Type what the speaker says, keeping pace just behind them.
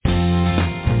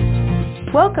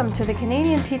Welcome to the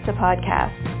Canadian Pizza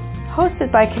Podcast,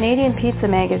 hosted by Canadian Pizza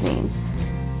Magazine,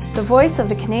 the voice of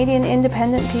the Canadian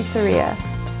Independent Pizzeria,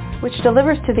 which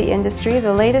delivers to the industry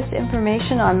the latest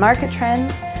information on market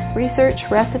trends, research,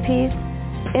 recipes,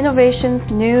 innovations,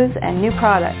 news, and new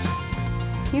products.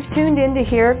 You've tuned in to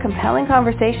hear compelling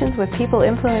conversations with people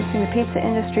influencing the pizza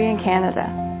industry in Canada.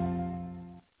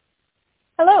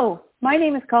 Hello, my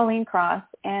name is Colleen Cross,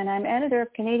 and I'm editor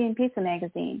of Canadian Pizza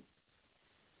Magazine.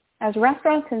 As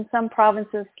restaurants in some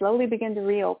provinces slowly begin to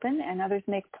reopen and others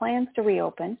make plans to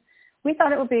reopen, we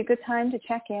thought it would be a good time to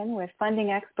check in with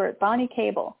funding expert Bonnie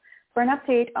Cable for an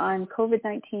update on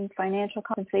COVID-19 financial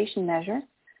compensation measures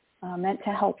meant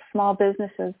to help small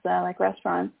businesses like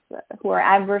restaurants who are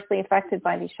adversely affected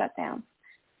by these shutdowns.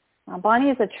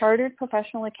 Bonnie is a chartered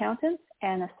professional accountant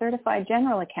and a certified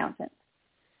general accountant.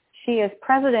 She is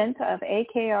president of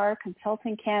AKR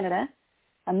Consulting Canada,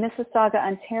 a Mississauga,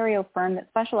 Ontario firm that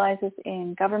specializes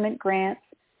in government grants,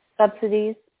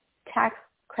 subsidies, tax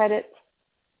credits,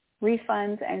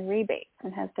 refunds, and rebates,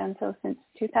 and has done so since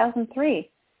 2003.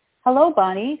 Hello,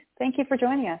 Bonnie. Thank you for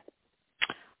joining us.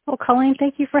 Well, Colleen,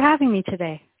 thank you for having me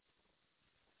today.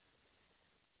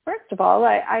 First of all,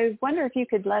 I wonder if you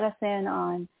could let us in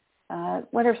on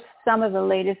what are some of the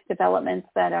latest developments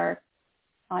that are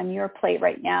on your plate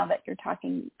right now that you're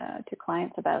talking to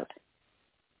clients about.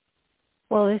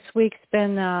 Well, this week's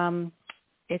been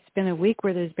it's been a week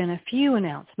where there's been a few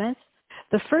announcements.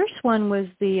 The first one was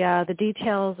the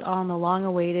details on the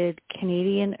long-awaited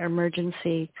Canadian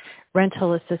Emergency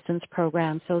Rental Assistance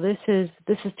Program. So this is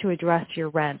to address your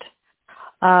rent.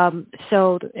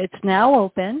 So it's now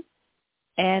open,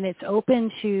 and it's open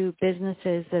to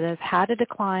businesses that have had a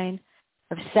decline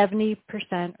of 70%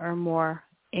 or more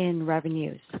in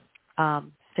revenues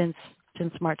since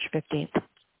March 15th.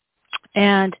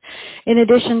 And in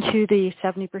addition to the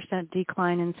 70%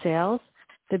 decline in sales,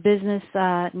 the business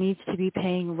needs to be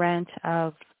paying rent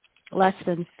of less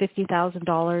than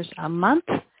 $50,000 a month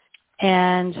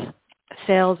and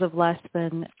sales of less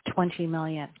than $20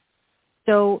 million.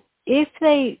 So if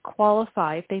they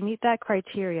qualify, if they meet that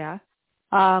criteria,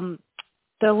 the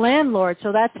landlord,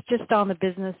 so that's just on the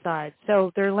business side,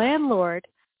 so their landlord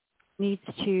needs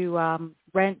to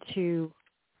rent to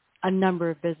a number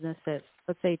of businesses,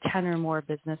 let's say 10 or more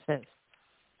businesses.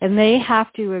 And they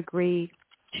have to agree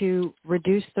to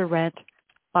reduce the rent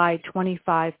by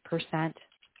 25%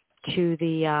 to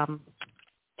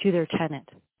their tenant.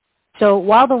 So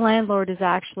while the landlord is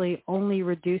actually only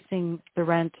reducing the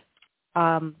rent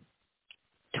they're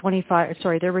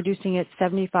reducing it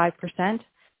 75%,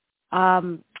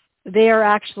 they are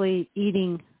actually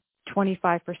eating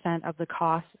 25% of the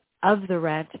cost of the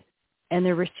rent, and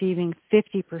they're receiving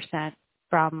 50%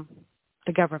 from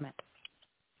the government.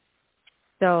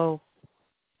 So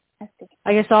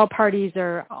I guess all parties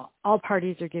are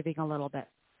giving a little bit.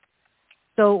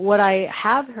 So what I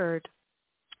have heard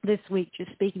this week,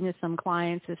 just speaking to some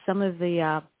clients, is some of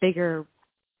the bigger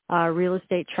real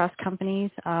estate trust companies.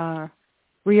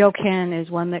 RioCan is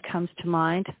one that comes to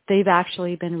mind. They've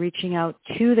actually been reaching out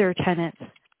to their tenants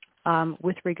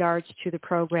with regards to the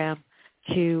program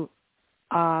to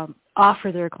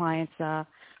offer their clients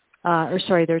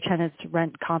their tenants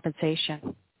rent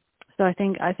compensation. So I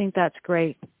think that's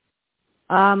great.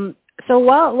 So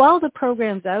while the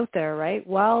program's out there, right?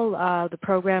 While the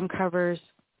program covers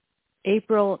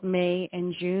April, May,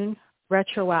 and June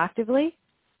retroactively,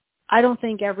 I don't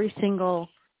think every single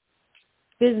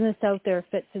business out there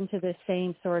fits into the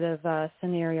same sort of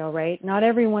scenario, right? Not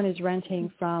everyone is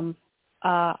renting from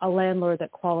a landlord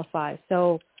that qualifies.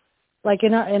 So, like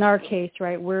in our case,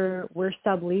 right, we're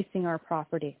subleasing our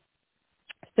property.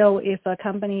 So if a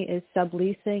company is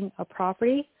subleasing a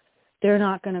property, they're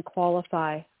not going to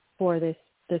qualify for this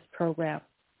program.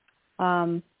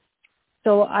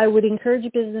 So I would encourage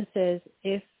businesses,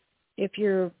 if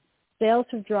your sales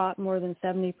have dropped more than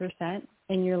 70%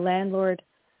 and your landlord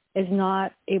is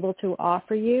not able to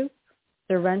offer you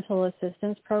the rental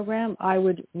assistance program, I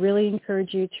would really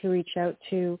encourage you to reach out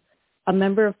to a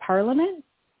member of parliament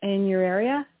in your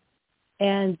area,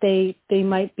 and they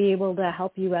might be able to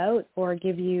help you out or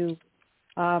give you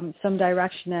some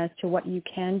direction as to what you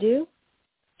can do.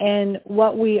 And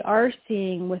what we are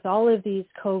seeing with all of these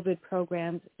COVID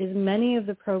programs is many of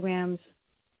the programs,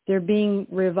 they're being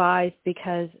revised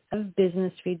because of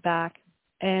business feedback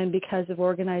and because of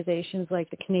organizations like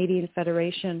the Canadian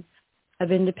Federation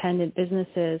of Independent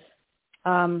Businesses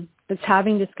that's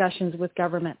having discussions with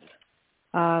governments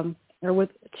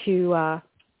to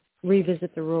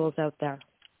revisit the rules out there.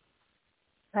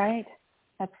 Right.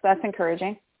 That's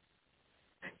encouraging.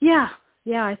 Yeah,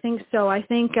 I think so. I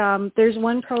think there's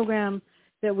one program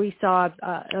that we saw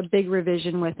a big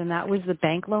revision with, and that was the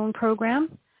bank loan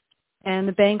program. And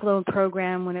the bank loan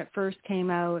program, when it first came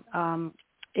out,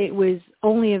 it was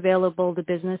only available to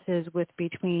businesses with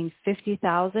between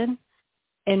 $50,000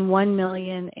 and $1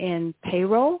 million in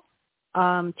payroll,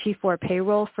 T4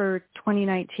 payroll for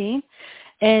 2019.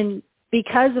 And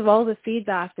because of all the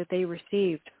feedback that they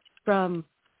received from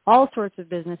all sorts of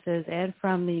businesses and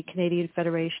from the Canadian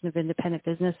Federation of Independent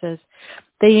Businesses,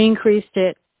 they increased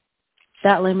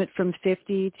that limit from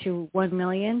 50 to 1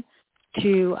 million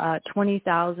to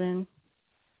 20,000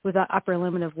 with an upper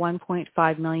limit of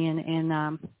 1.5 million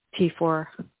in T4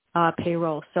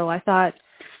 payroll. So I thought,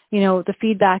 the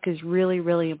feedback is really,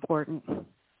 really important.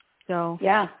 So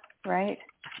yeah, right.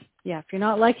 Yeah, if you're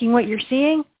not liking what you're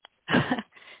seeing,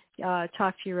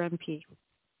 talk to your MP.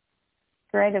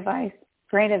 Great advice.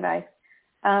 Great advice.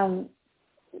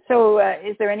 So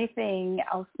is there anything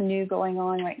else new going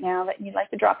on right now that you'd like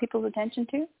to draw people's attention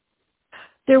to?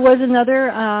 There was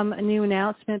another new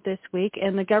announcement this week,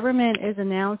 and the government is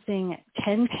announcing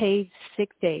 10 paid sick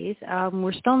days.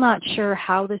 We're still not sure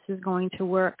how this is going to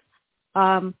work.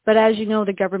 But as you know,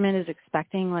 the government is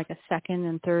expecting like a second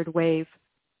and third wave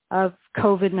of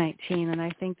COVID-19, and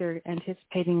I think they're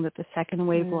anticipating that the second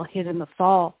wave will hit in the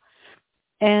fall.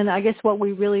 And I guess what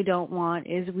we really don't want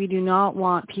is we do not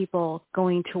want people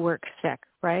going to work sick,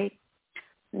 right?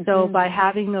 Mm-hmm. So by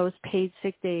having those paid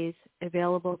sick days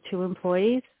available to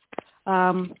employees,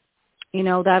 that'll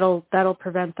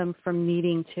prevent them from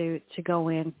needing to go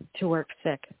in to work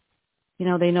sick.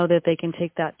 They know that they can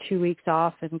take that 2 weeks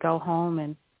off and go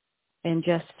home and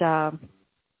just,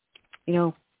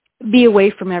 be away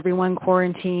from everyone,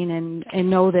 quarantine, and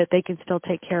know that they can still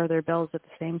take care of their bills at the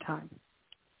same time.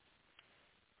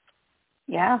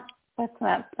 Yeah,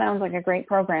 that sounds like a great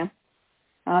program.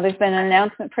 There's been an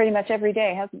announcement pretty much every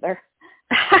day, hasn't there?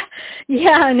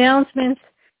 Yeah, announcements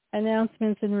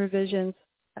and revisions.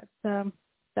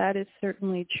 That is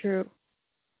certainly true.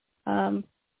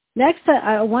 Next,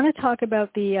 I want to talk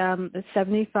about the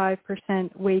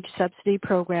 75% wage subsidy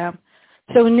program.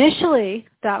 So initially,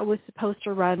 that was supposed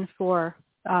to run for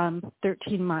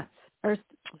 13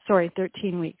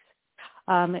 weeks.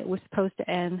 It was supposed to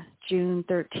end June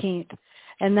 13th,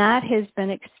 and that has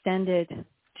been extended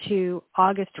to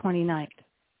August 29th.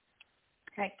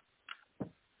 Okay.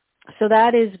 So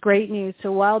that is great news.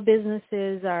 So while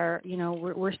businesses are,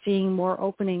 we're seeing more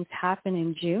openings happen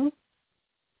in June.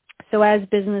 So as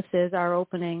businesses are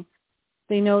opening,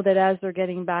 they know that as they're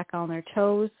getting back on their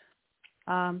toes,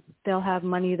 they'll have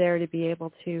money there to be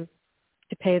able to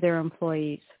pay their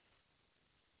employees.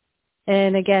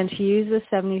 And again, to use the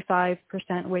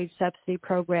 75% wage subsidy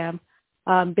program,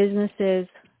 businesses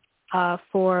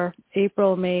for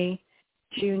April, May,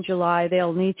 June, July,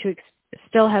 they'll need to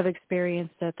still have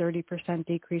experienced a 30%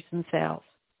 decrease in sales.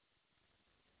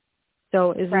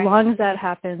 So as long as that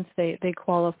happens, they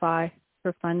qualify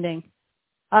for funding.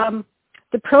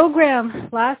 The program,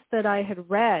 last that I had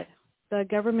read, the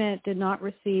government did not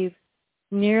receive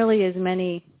nearly as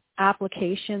many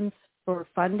applications for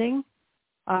funding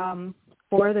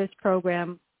for this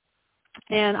program.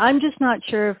 And I'm just not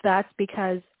sure if that's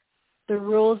because the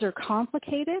rules are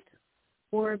complicated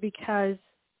or because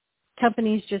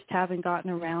companies just haven't gotten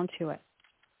around to it.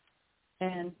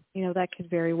 And, that could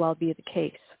very well be the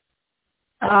case.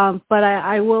 But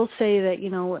I will say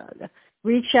that,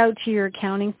 reach out to your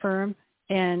accounting firm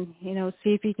and,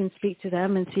 see if you can speak to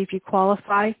them and see if you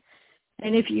qualify.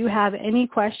 And if you have any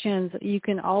questions, you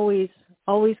can always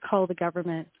call the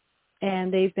government.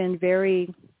 And they've been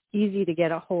very easy to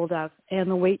get a hold of. And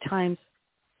the wait times,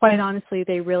 quite honestly,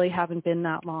 they really haven't been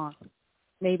that long.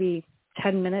 Maybe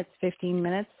 10 minutes, 15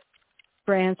 minutes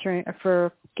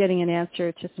for getting an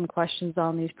answer to some questions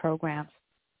on these programs.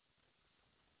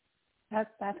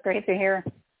 That's great to hear.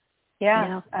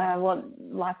 Yeah. Well,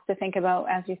 lots to think about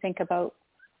as you think about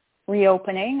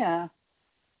reopening.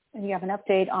 And you have an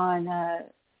update on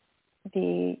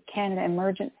the Canada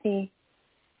Emergency,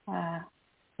 the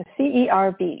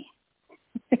CERB.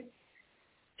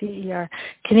 CER,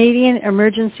 Canadian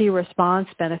Emergency Response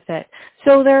Benefit.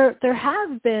 So there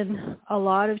have been a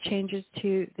lot of changes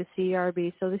to the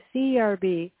CERB. So the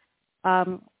CERB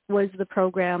was the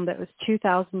program that was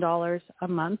 $2,000 a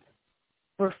month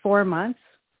for 4 months,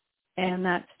 and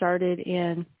that started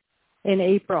in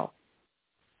April.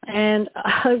 And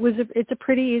it's a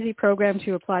pretty easy program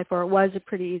to apply for. It was a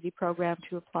pretty easy program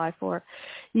to apply for.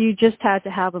 You just had to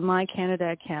have a My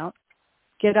Canada account,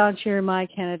 get onto your My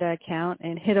Canada account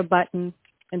and hit a button,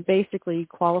 and basically you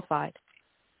qualified.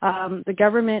 The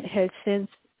government has since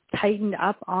tightened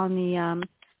up on the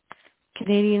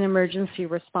Canadian Emergency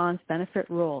Response Benefit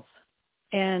rules.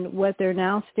 And what they're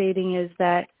now stating is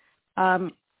that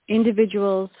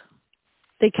individuals,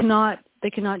 they cannot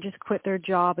just quit their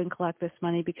job and collect this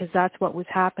money, because that's what was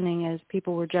happening, is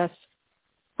people were just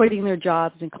quitting their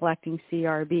jobs and collecting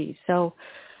CRB. So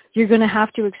you're going to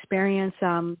have to experience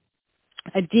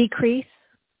a decrease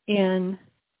in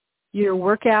your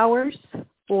work hours,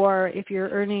 or if you're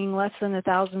earning less than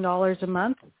 $1,000 a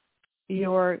month,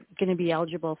 you're going to be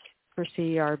eligible for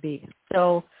CRB.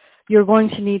 So you're going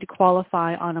to need to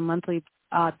qualify on a monthly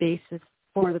basis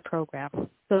for the program.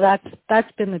 So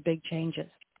that's been the big changes.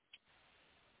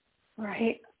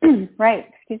 Right.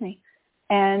 Right. Excuse me.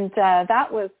 And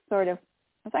that was sort of,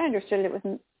 as I understood it, it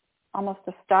was almost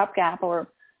a stopgap, or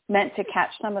meant to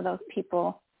catch some of those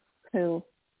people who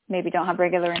maybe don't have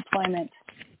regular employment.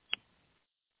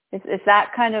 Is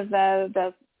that kind of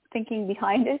the thinking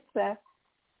behind it? So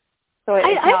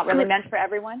it's not really meant for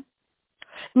everyone?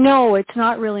 No, it's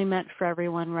not really meant for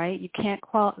everyone, right? You can't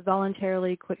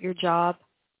voluntarily quit your job.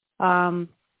 You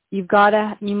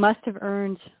must have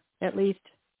earned at least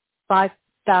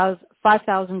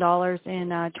 $5,000 in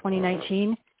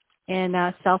 2019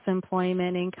 in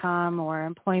self-employment income or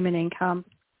employment income.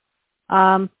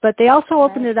 But they also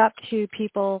opened it up to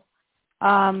people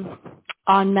on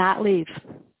mat leave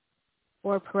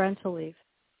or parental leave.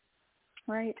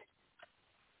 Right.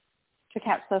 To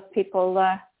catch those people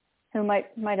who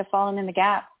might have fallen in the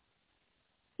gap.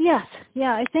 Yes.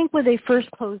 Yeah. I think when they first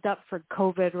closed up for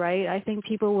COVID, right, I think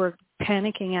people were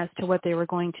panicking as to what they were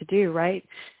going to do, right?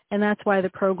 And that's why the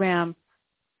program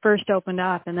first opened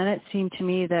up. And then it seemed to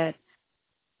me that,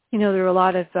 there were a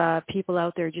lot of people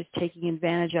out there just taking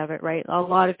advantage of it, right? A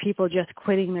lot of people just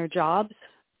quitting their jobs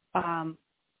to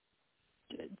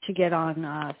get on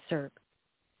CERB.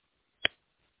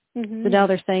 Mm-hmm. So now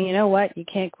they're saying, you know what, you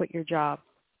can't quit your job.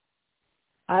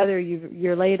 Either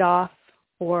you're laid off,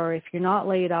 or if you're not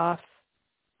laid off,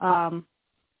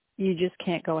 you just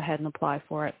can't go ahead and apply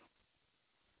for it.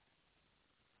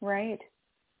 Right.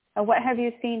 What have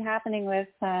you seen happening with,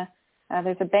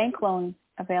 there's a bank loan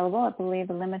available, I believe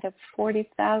a limit of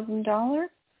 $40,000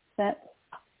 that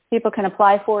people can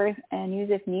apply for and use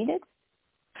if needed?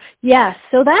 Yes,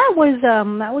 so that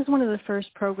was one of the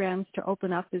first programs to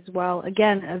open up as well.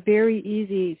 Again, a very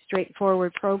easy,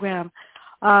 straightforward program.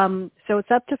 So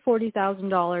it's up to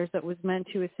 $40,000 that was meant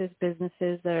to assist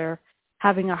businesses that are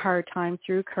having a hard time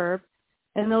through CERB.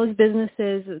 And those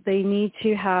businesses, they need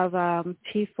to have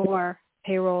T4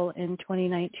 payroll in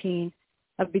 2019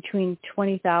 of between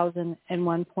 $20,000 and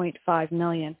 $1.5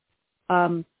 million.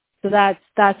 So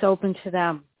that's open to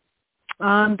them.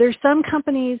 There's some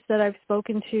companies that I've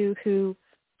spoken to who,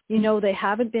 they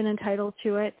haven't been entitled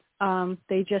to it.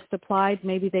 They just applied.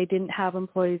 Maybe they didn't have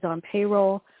employees on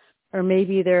payroll, or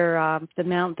maybe their the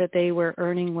amount that they were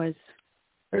earning the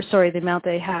amount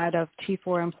they had of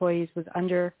T4 employees was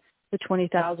under the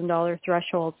 $20,000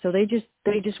 threshold. So they just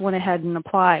went ahead and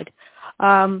applied.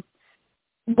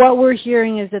 What we're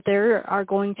hearing is that there are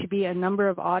going to be a number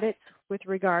of audits with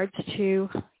regards to,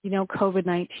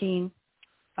 COVID-19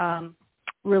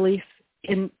 relief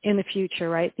in the future,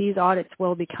 right? These audits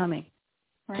will be coming.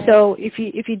 Right. So if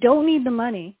you don't need the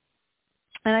money,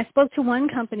 and I spoke to one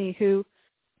company who,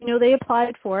 they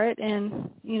applied for it, and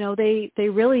they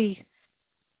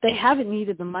haven't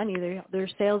needed the money. Their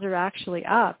sales are actually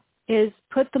up. Is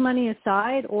put the money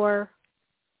aside, or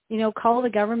call the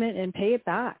government and pay it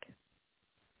back.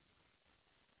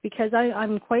 Because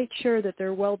I'm quite sure that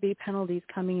there will be penalties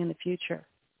coming in the future.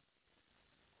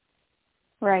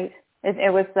 Right.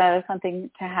 It was something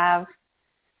to have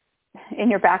in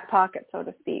your back pocket, so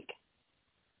to speak.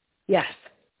 Yes.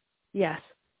 Yes.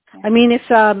 Yeah. I mean,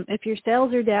 if your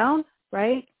sales are down,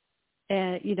 right,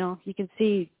 and you can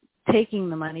see taking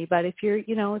the money. But if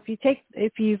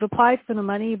you've applied for the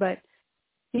money, but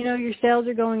your sales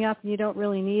are going up and you don't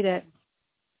really need it,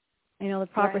 the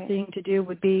proper thing to do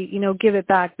would be, give it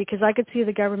back, because I could see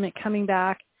the government coming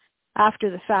back after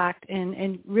the fact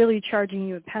and really charging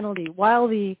you a penalty while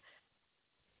the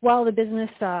business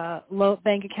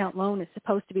bank account loan is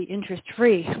supposed to be interest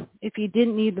free. If you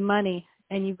didn't need the money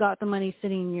and you've got the money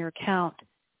sitting in your account,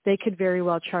 they could very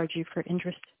well charge you for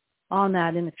interest on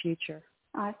that in the future.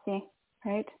 I see.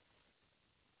 Right.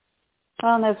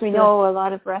 Well, and as we know, a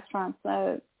lot of restaurants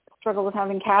struggle with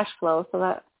having cash flow, so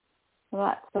that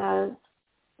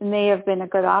may have been a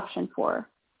good option for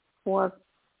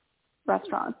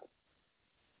restaurants.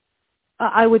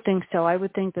 I would think so. I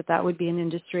would think that would be an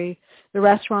industry. The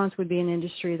restaurants would be an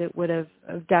industry that would have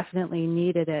definitely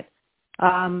needed it.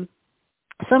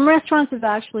 Some restaurants have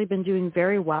actually been doing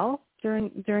very well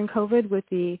during COVID with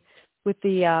the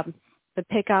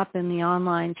pickup and the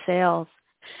online sales.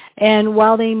 And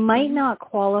while they might not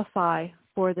qualify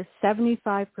for the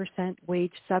 75%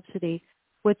 wage subsidy,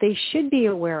 what they should be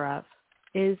aware of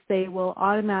is they will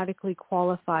automatically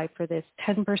qualify for this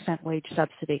 10% wage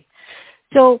subsidy.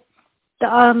 So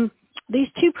these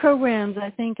two programs,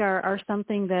 I think, are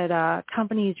something that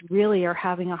companies really are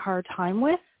having a hard time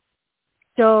with.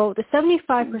 So the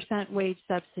 75% wage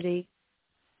subsidy,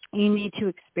 you need to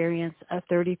experience a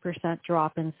 30%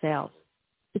 drop in sales.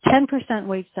 The 10%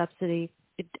 wage subsidy,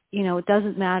 it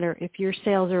doesn't matter. If your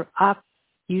sales are up,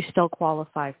 you still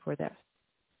qualify for this.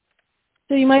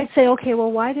 So you might say, okay,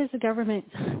 well, why is the government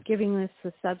giving this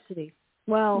a subsidy?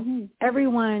 Well,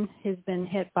 everyone has been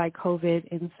hit by COVID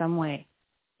in some way.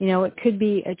 It could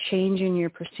be a change in your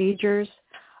procedures.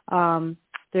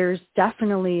 There's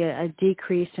definitely a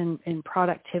decrease in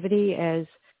productivity as,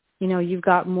 you've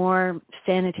got more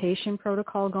sanitation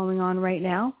protocol going on right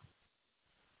now.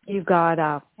 You've got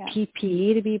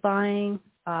PPE to be buying.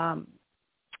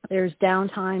 There's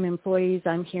downtime employees,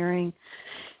 I'm hearing.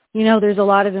 There's a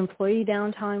lot of employee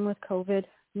downtime with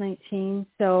COVID-19.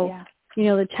 So,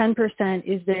 the 10%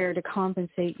 is there to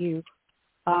compensate you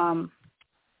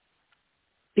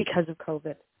because of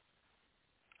COVID.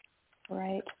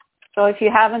 Right. So if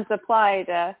you haven't applied,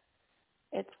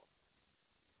 it's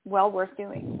well worth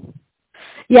doing.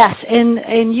 Yes,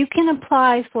 and you can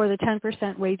apply for the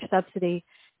 10% wage subsidy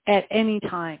at any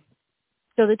time.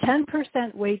 So the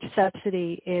 10% wage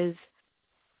subsidy is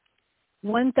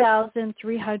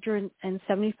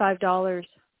 $1,375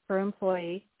 per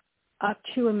employee, up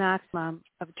to a maximum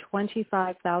of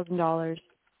 $25,000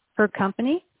 per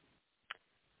company,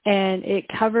 and it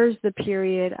covers the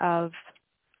period of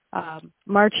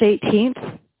March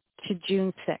 18th to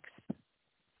June 6th.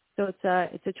 So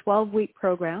it's a 12-week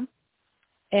program,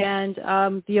 and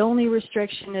the only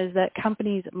restriction is that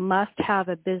companies must have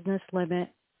a business limit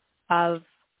of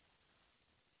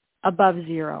above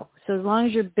zero. So as long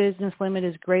as your business limit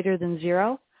is greater than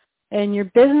zero, and your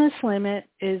business limit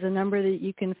is a number that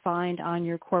you can find on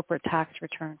your corporate tax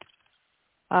return.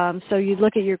 So you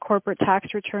look at your corporate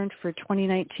tax return for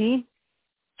 2019,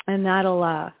 and that'll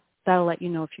let you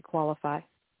know if you qualify.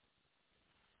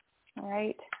 All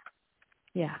right.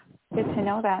 Yeah. Good to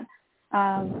know that.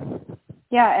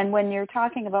 And when you're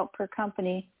talking about per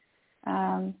company,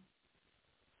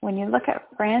 when you look at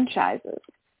franchises,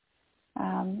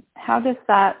 how does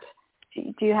that,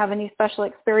 do you have any special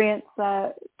experience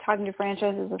talking to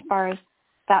franchises as far as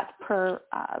that's per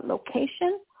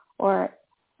location or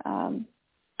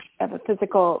of a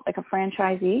physical, like a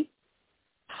franchisee?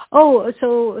 Oh,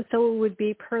 so it would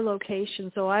be per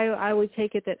location. So I would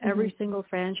take it that every single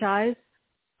franchise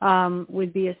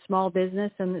would be a small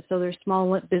business, and so their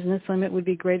small business limit would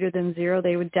be greater than zero.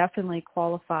 They would definitely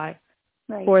qualify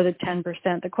for the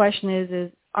 10%. The question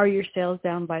is are your sales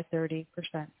down by 30%?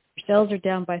 Your sales are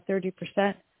down by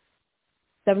 30%,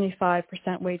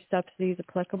 75% wage subsidy is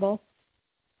applicable.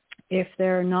 If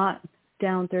they're not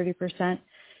down 30%,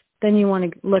 then you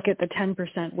want to look at the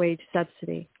 10% wage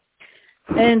subsidy.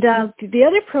 And the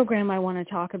other program I want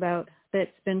to talk about that's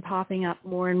been popping up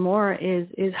more and more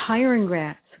is hiring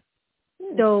grants.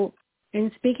 So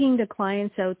in speaking to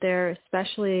clients out there,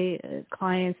 especially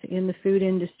clients in the food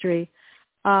industry,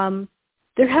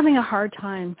 they're having a hard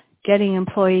time getting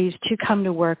employees to come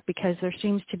to work because there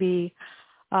seems to be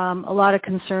a lot of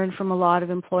concern from a lot of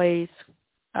employees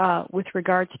with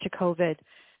regards to COVID.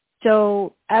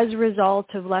 So as a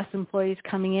result of less employees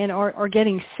coming in or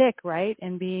getting sick, right,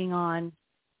 and being on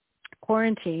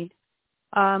quarantine,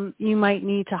 you might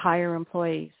need to hire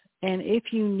employees. And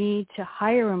if you need to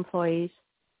hire employees,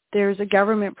 there's a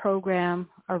government program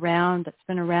around that's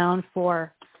been around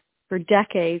for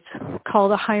decades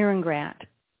called a hiring grant.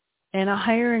 And a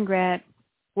hiring grant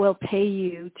will pay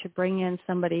you to bring in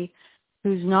somebody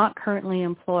who's not currently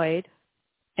employed,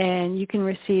 and you can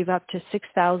receive up to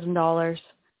 $6,000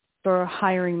 for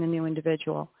hiring the new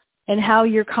individual. And how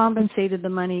you're compensated the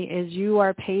money is you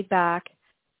are paid back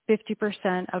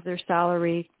 50% of their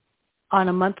salary on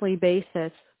a monthly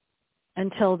basis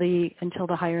until the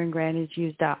hiring grant is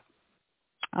used up.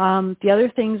 The other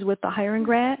things with the hiring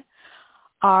grant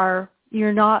are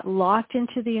you're not locked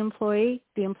into the employee.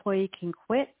 The employee can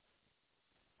quit.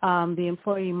 The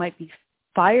employee might be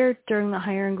fired during the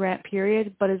hiring grant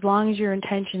period, but as long as your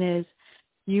intention is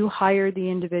you hire the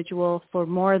individual for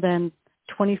more than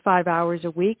 25 hours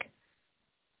a week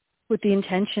with the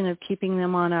intention of keeping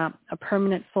them on a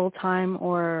permanent full-time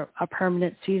or a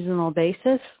permanent seasonal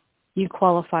basis, you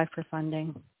qualify for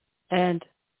funding. And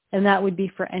that would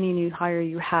be for any new hire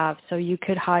you have. So you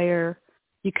could hire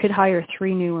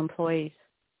 3 new employees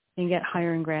and get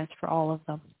hiring grants for all of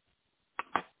them.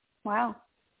 Wow.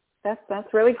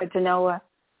 That's really good to know.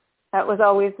 That was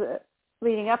always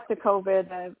leading up to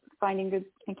COVID. Finding good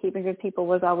and keeping good people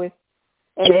was always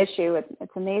an issue.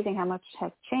 It's amazing how much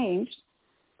has changed,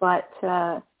 but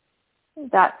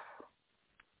that's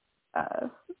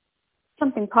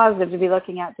something positive to be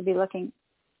looking at. To be looking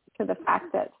to the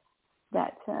fact that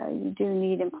you do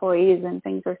need employees, and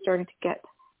things are starting to get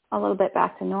a little bit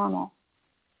back to normal.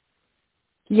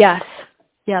 Yes.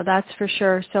 Yeah, that's for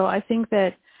sure. So I think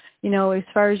that, as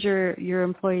far as your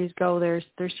employees go, there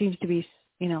seems to be,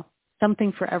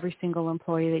 something for every single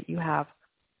employee that you have,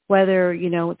 whether,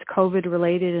 it's COVID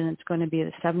related and it's going to be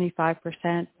the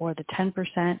 75% or the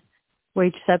 10%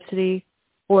 wage subsidy,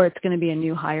 or it's going to be a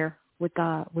new hire with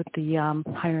the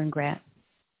hiring grant.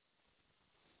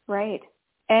 Right.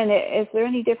 And is there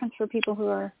any difference for people who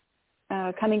are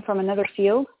coming from another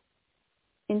field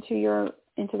into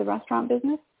the restaurant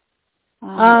business?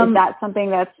 Is that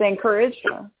something that's encouraged?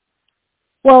 Or?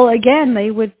 Well, again, they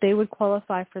would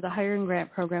qualify for the hiring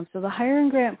grant program. So the hiring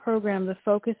grant program, the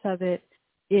focus of it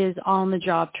is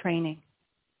on-the-job training.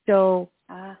 So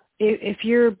if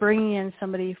you're bringing in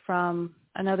somebody from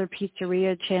another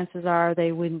pizzeria, chances are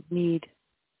they wouldn't need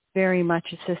very much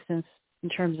assistance in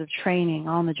terms of training,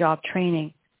 on-the-job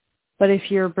training. But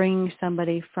if you're bringing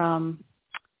somebody from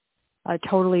a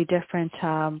totally different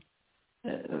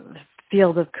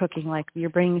field of cooking, like you're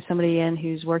bringing somebody in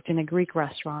who's worked in a Greek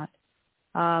restaurant,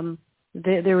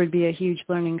 there would be a huge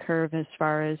learning curve as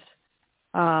far as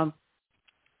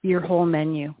your whole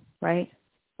menu, right?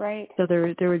 Right. So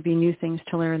there would be new things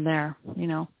to learn there,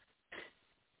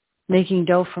 making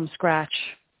dough from scratch,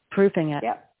 proofing it,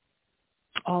 yep.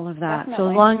 all of that. Definitely.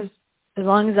 So as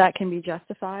long as that can be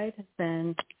justified,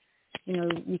 then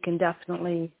you can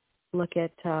definitely look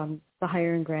at the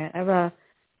hiring grant. I have a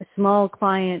small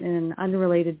client in an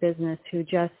unrelated business who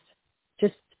just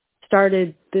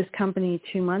started this company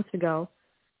 2 months ago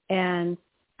and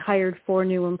hired 4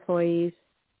 new employees.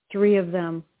 3 of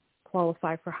them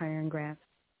qualify for hiring grants.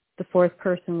 The 4th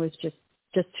person was just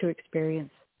too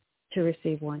experienced to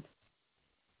receive one.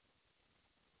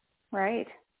 Right.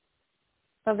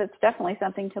 So that's definitely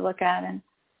something to look at. And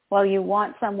while you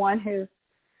want someone who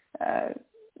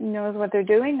knows what they're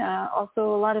doing,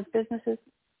 also a lot of businesses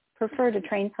prefer to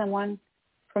train someone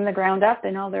from the ground up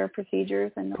in all their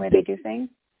procedures and the way they do things.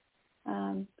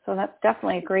 So that's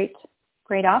definitely a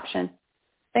great option.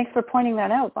 Thanks for pointing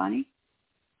that out, Bonnie.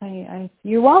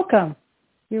 You're welcome.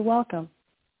 You're welcome.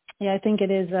 Yeah, I think it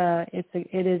is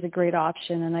a great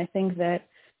option, and I think that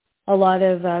a lot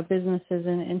of businesses,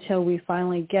 until we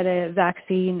finally get a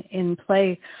vaccine in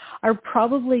play, are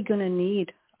probably going to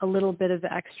need a little bit of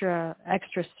extra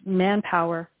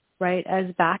manpower, right, as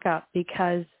backup,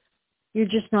 because you're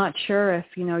just not sure if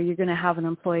you're going to have an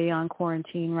employee on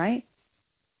quarantine, right?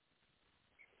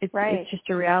 Right. It's just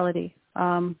a reality.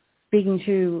 Speaking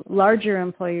to larger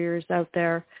employers out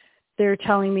there, they're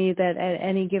telling me that at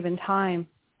any given time,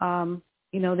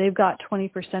 they've got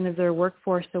 20% of their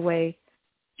workforce away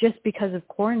just because of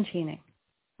quarantining,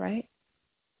 right?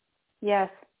 Yes,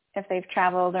 if they've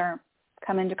traveled or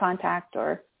come into contact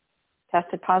or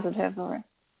tested positive or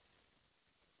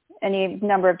any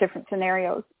number of different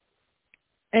scenarios.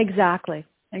 Exactly.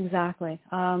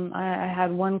 I had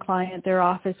one client, their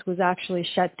office was actually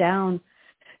shut down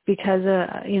because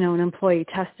an employee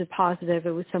tested positive.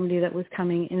 It was somebody that was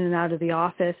coming in and out of the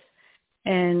office,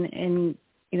 and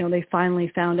they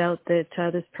finally found out that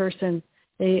this person,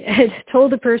 they had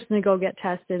told the person to go get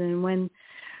tested, and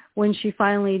when she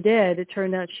finally did, it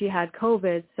turned out she had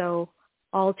COVID. So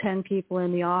all 10 people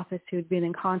in the office who had been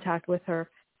in contact with her,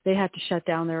 they had to shut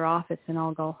down their office and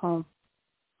all go home.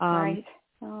 Right.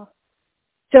 Oh.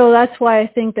 So that's why I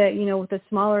think that, with a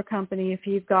smaller company, if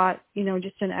you've got,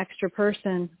 just an extra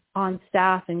person on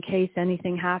staff in case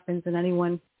anything happens and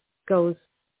anyone goes,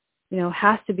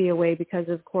 has to be away because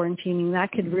of quarantining,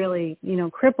 that could really,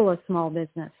 cripple a small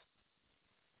business.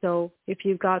 So if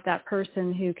you've got that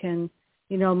person who can,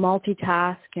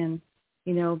 multitask and,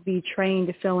 be trained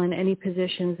to fill in any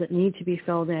positions that need to be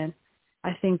filled in,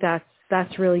 I think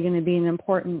that's really going to be an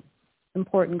important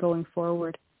going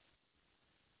forward.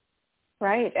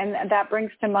 Right, and that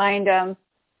brings to mind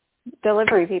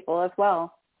delivery people as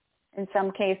well. In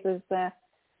some cases,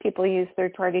 people use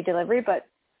third-party delivery, but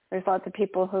there's lots of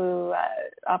people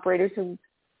operators who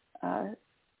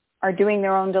are doing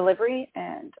their own delivery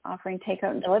and offering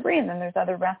takeout and delivery, and then there's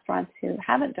other restaurants who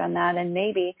haven't done that and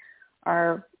maybe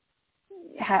have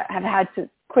had to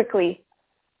quickly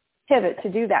pivot to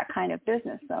do that kind of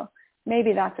business. So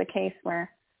maybe that's a case where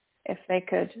if they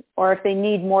could, or if they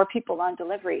need more people on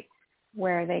delivery,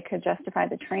 where they could justify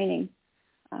the training,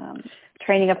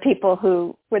 training of people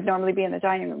who would normally be in the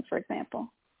dining room, for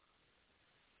example.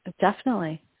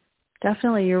 Definitely.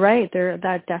 You're right.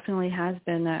 That definitely has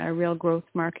been a real growth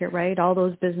market, right? All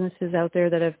those businesses out there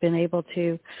that have been able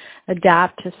to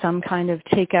adapt to some kind of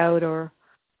takeout or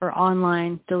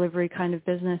online delivery kind of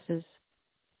business is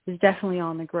definitely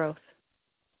on the growth.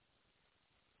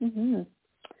 Mm-hmm.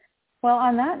 Well,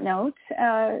 on that note,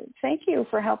 thank you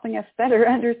for helping us better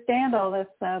understand all this,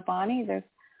 Bonnie. There's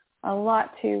a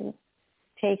lot to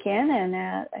take in, and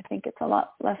I think it's a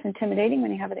lot less intimidating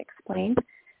when you have it explained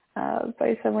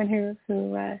by someone who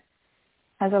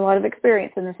has a lot of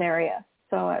experience in this area.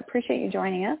 So I appreciate you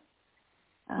joining us.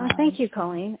 Well, thank you,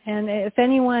 Colleen. And if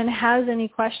anyone has any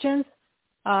questions,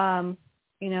 give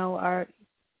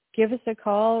us a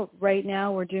call. Right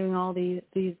now, we're doing all this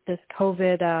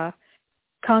COVID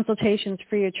consultations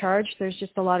free of charge. There's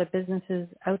just a lot of businesses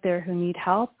out there who need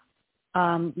help.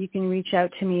 You can reach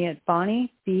out to me at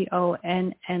Bonnie,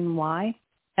 BONNY,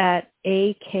 at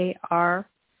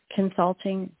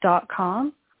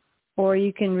AKRconsulting.com, or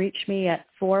you can reach me at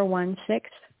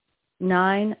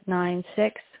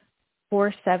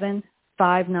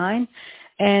 416-996-4759,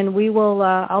 and we will.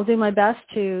 I'll do my best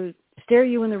to steer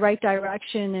you in the right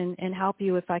direction and help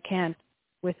you if I can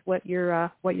with what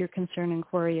your concern and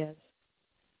query is.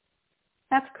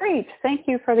 That's great. Thank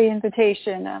you for the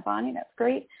invitation, Bonnie. That's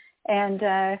great. And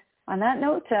on that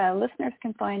note, listeners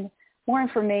can find more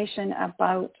information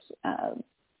about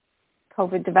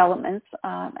COVID developments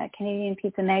at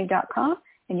CanadianPizzaMag.com,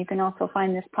 and you can also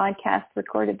find this podcast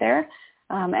recorded there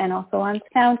and also on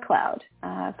SoundCloud.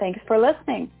 Thanks for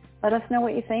listening. Let us know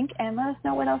what you think, and let us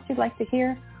know what else you'd like to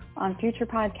hear on future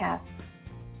podcasts.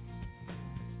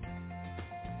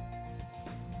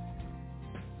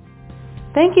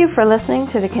 Thank you for listening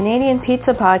to the Canadian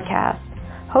Pizza Podcast,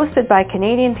 hosted by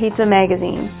Canadian Pizza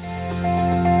Magazine.